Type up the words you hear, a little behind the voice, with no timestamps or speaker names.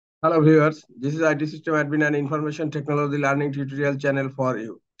Hello viewers, this is IT System Admin and Information Technology Learning tutorial channel for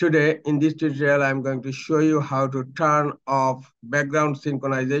you. Today in this tutorial I am going to show you how to turn off background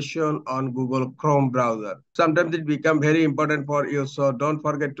synchronization on Google Chrome browser. Sometimes it becomes very important for you, so don't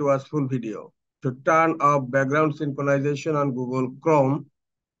forget to watch full video. To turn off background synchronization on Google Chrome,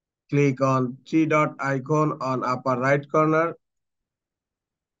 click on three dot icon on upper right corner,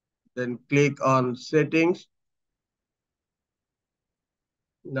 then click on settings.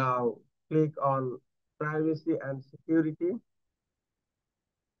 Now click on privacy and security.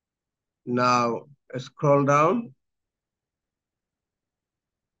 Now scroll down,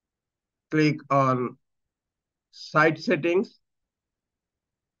 click on site settings,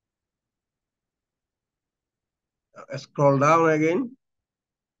 scroll down again.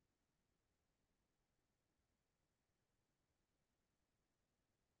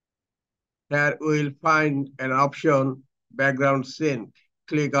 Here we will find an option background sync.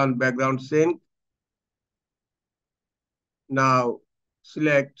 Click on background sync. Now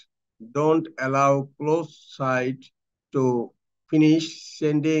select don't allow closed site to finish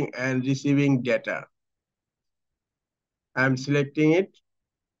sending and receiving data. I'm selecting it.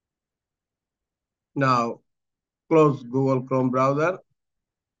 Now close Google Chrome browser.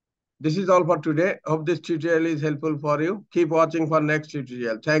 This is all for today. Hope this tutorial is helpful for you. Keep watching for next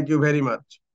tutorial. Thank you very much.